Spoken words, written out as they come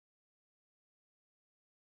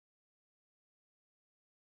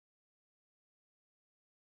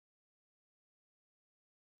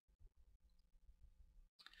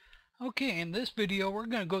Okay, in this video we're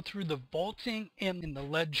going to go through the vaulting and the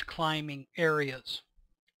ledge climbing areas.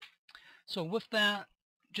 So with that,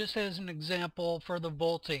 just as an example for the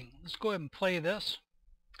vaulting, let's go ahead and play this.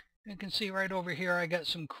 You can see right over here I got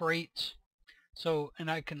some crates. And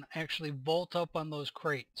I can actually vault up on those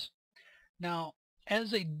crates. Now,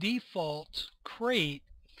 as a default crate,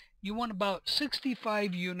 you want about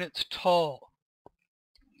 65 units tall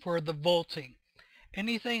for the vaulting.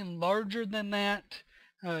 Anything larger than that,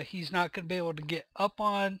 he's not going to be able to get up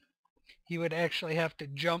on. He would actually have to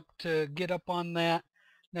jump to get up on that.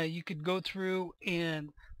 Now you could go through and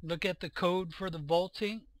look at the code for the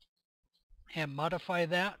vaulting and modify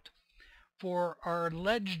that. For our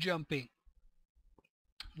ledge jumping,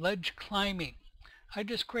 ledge climbing, I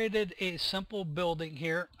just created a simple building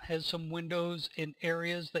here. It has some windows and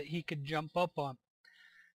areas that he could jump up on.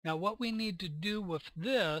 Now what we need to do with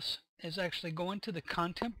this is actually go into the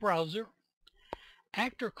content browser,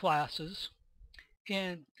 actor classes,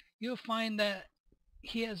 and you'll find that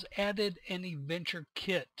he has added an adventure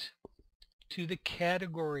kit to the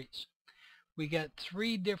categories. We got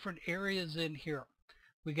 3 different areas in here.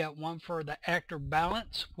 We got one for the actor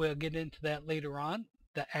balance. We'll get into that later on.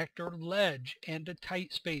 The actor ledge and the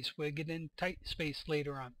tight space. We'll get into tight space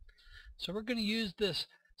later on. So we're going to use this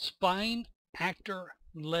spine actor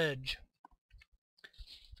ledge.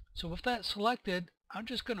 So with that selected, I'm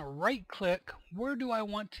just going to right click. Where do I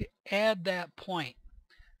want to add that point?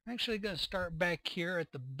 I'm actually going to start back here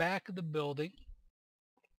at the back of the building.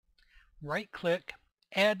 Right click,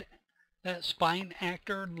 add that spine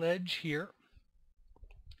actor ledge here.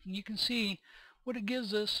 And you can see what it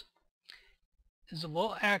gives us is a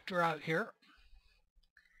little actor out here.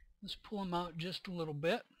 Let's pull him out just a little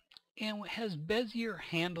bit. And it has Bezier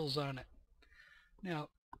handles on it. Now,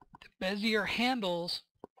 the Bezier handles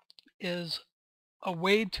is a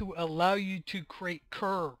way to allow you to create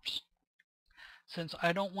curves. Since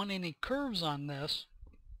I don't want any curves on this,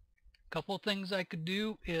 a couple of things I could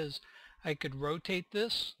do is I could rotate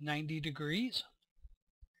this 90 degrees.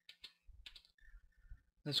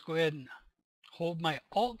 Let's go ahead and hold my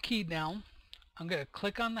Alt key down. I'm going to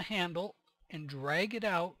click on the handle and drag it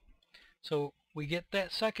out so we get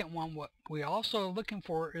that second one. What we also are looking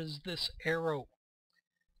for is this arrow.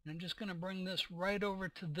 And I'm just going to bring this right over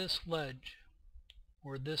to this ledge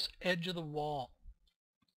or this edge of the wall.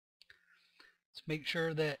 Let's make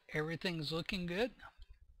sure that everything's looking good.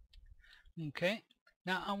 Okay,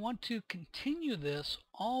 now I want to continue this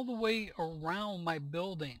all the way around my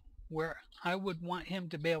building where I would want him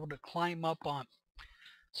to be able to climb up on.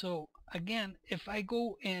 So again, if I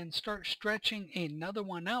go and start stretching another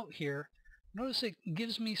one out here, notice it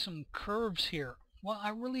gives me some curves here. Well, I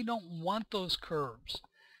really don't want those curves.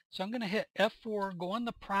 So I'm going to hit F4, go on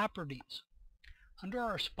the properties. Under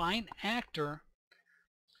our spine actor,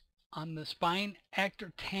 on the spine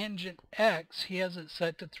actor tangent X, he has it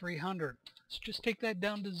set to 300. Let's just take that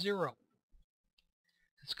down to 0.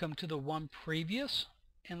 Let's come to the one previous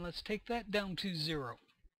and let's take that down to 0.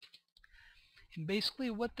 And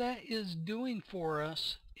basically what that is doing for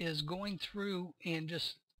us is going through and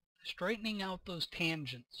just straightening out those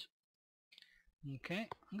tangents. Okay,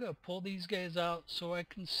 I'm going to pull these guys out so I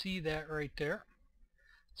can see that right there.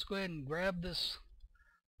 Let's go ahead and grab this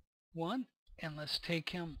one and let's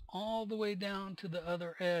take him all the way down to the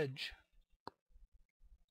other edge.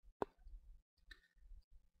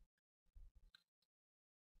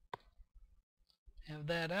 Have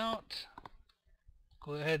that out.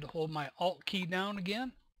 Go ahead and hold my Alt key down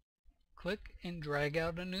again. Click and drag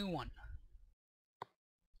out a new one.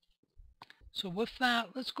 So with that,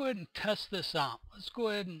 let's go ahead and test this out. Let's go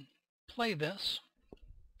ahead and play this.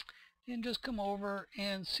 And just come over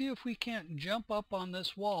and see if we can't jump up on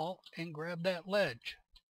this wall and grab that ledge.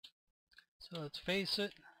 So let's face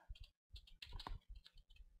it.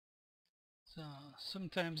 So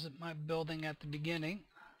sometimes it might be building at the beginning.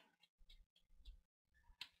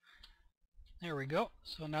 There we go.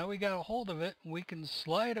 So now we got a hold of it. We can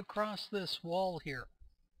slide across this wall here.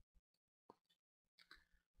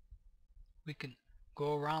 We can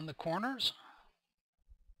go around the corners.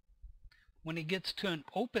 When he gets to an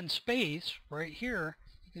open space right here,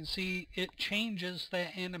 you can see it changes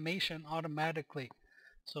that animation automatically.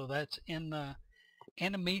 So that's in the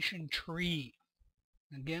animation tree.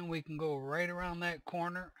 Again, we can go right around that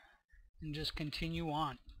corner and just continue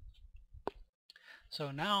on. So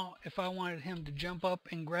now if I wanted him to jump up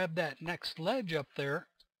and grab that next ledge up there,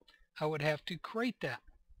 I would have to create that.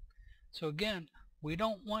 So again, we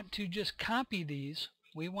don't want to just copy these,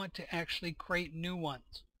 we want to actually create new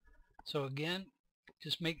ones. So again,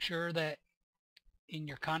 just make sure that in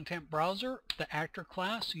your content browser the actor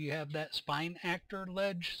class, so you have that spine actor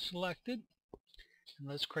ledge selected. And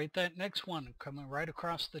let's create that next one coming right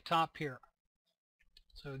across the top here.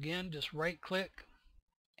 So again, just right click,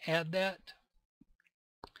 add that.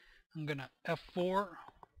 I'm going to F4,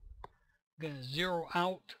 I'm going to zero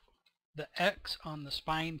out the X on the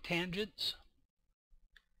spine tangents.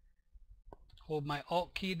 Hold my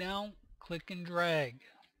Alt key down, click and drag.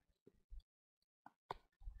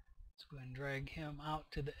 Let's go ahead and drag him out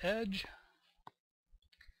to the edge.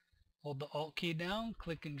 Hold the Alt key down,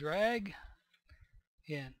 click and drag.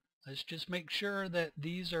 And let's just make sure that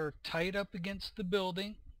these are tight up against the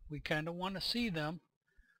building. We kind of want to see them.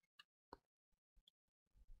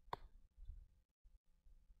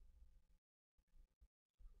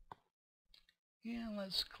 And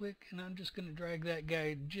let's click, and I'm just going to drag that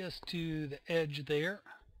guy just to the edge there.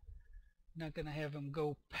 Not going to have him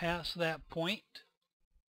go past that point.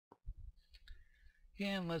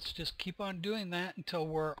 And let's just keep on doing that until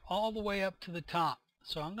we're all the way up to the top.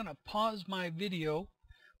 So I'm going to pause my video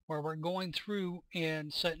where we're going through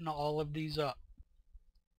and setting all of these up.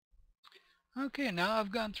 Okay, now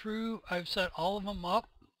I've gone through, I've set all of them up.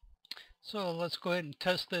 So let's go ahead and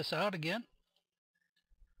test this out again.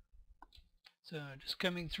 So just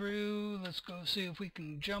coming through, let's go see if we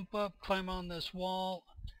can jump up, climb on this wall,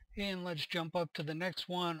 and let's jump up to the next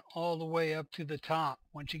one all the way up to the top.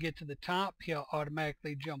 Once you get to the top, he'll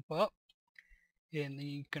automatically jump up, and then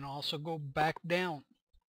you can also go back down.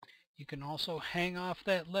 You can also hang off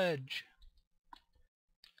that ledge.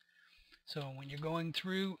 So when you're going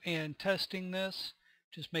through and testing this,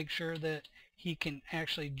 just make sure that he can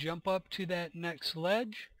actually jump up to that next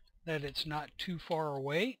ledge, that it's not too far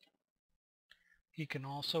away. He can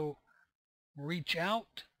also reach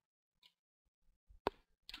out,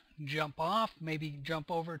 jump off, maybe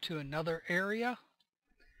jump over to another area.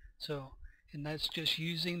 So, and that's just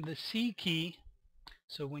using the C key.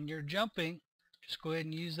 So when you're jumping, just go ahead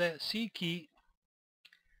and use that C key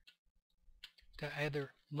to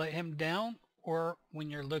either let him down or when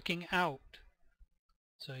you're looking out.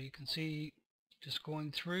 So you can see just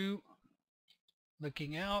going through,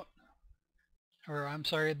 looking out, or I'm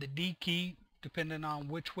sorry, the D key, depending on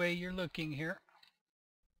which way you're looking here.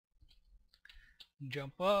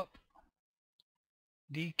 Jump up,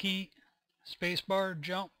 D key, spacebar,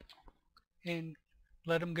 jump, and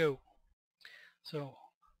let him go. So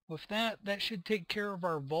with that, that should take care of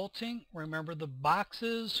our vaulting. Remember, the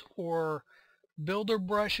boxes or builder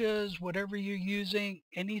brushes, whatever you're using,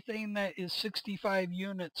 anything that is 65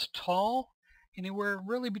 units tall, anywhere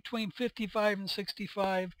really between 55 and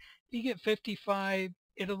 65. If you get 55,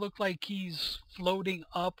 it'll look like he's floating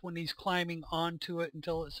up when he's climbing onto it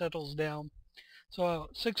until it settles down. So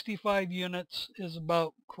 65 units is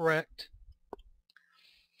about correct.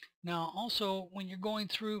 Now also, when you're going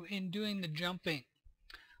through and doing the jumping,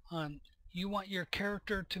 you want your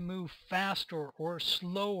character to move faster or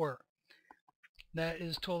slower. That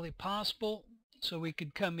is totally possible. So we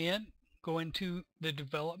could come in, go into the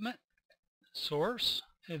development, source,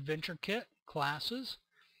 adventure kit, classes,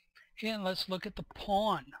 and let's look at the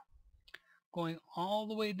pawn. Going all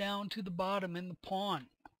the way down to the bottom in the pawn.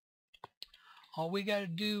 All we got to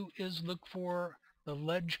do is look for the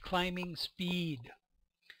ledge climbing speed.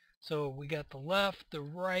 So we got the left, the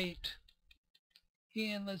right,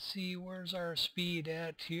 and let's see, where's our speed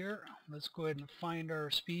at here. Let's go ahead and find our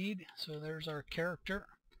speed. So there's our character.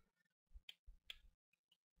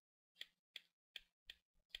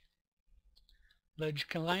 Ledge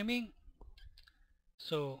climbing.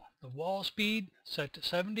 So the wall speed set to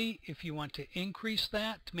 70. If you want to increase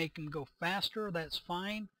that to make him go faster, that's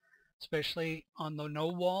fine. Especially on the no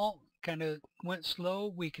wall, kind of went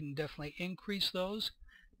slow, we can definitely increase those.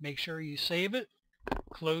 Make sure you save it,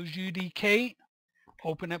 close UDK,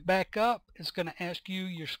 open it back up. It's going to ask you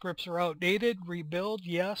your scripts are outdated, rebuild,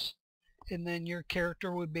 yes, and then your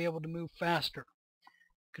character would be able to move faster.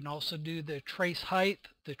 You can also do the trace height,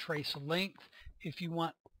 the trace length, if you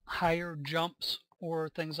want higher jumps or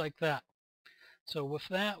things like that. So with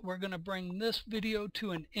that, we're going to bring this video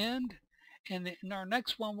to an end. And in our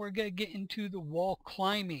next one, we're going to get into the wall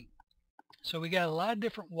climbing. So we got a lot of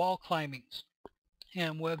different wall climbings.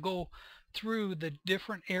 And we'll go through the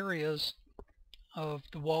different areas of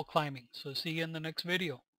the wall climbing. So see you in the next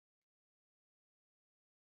video.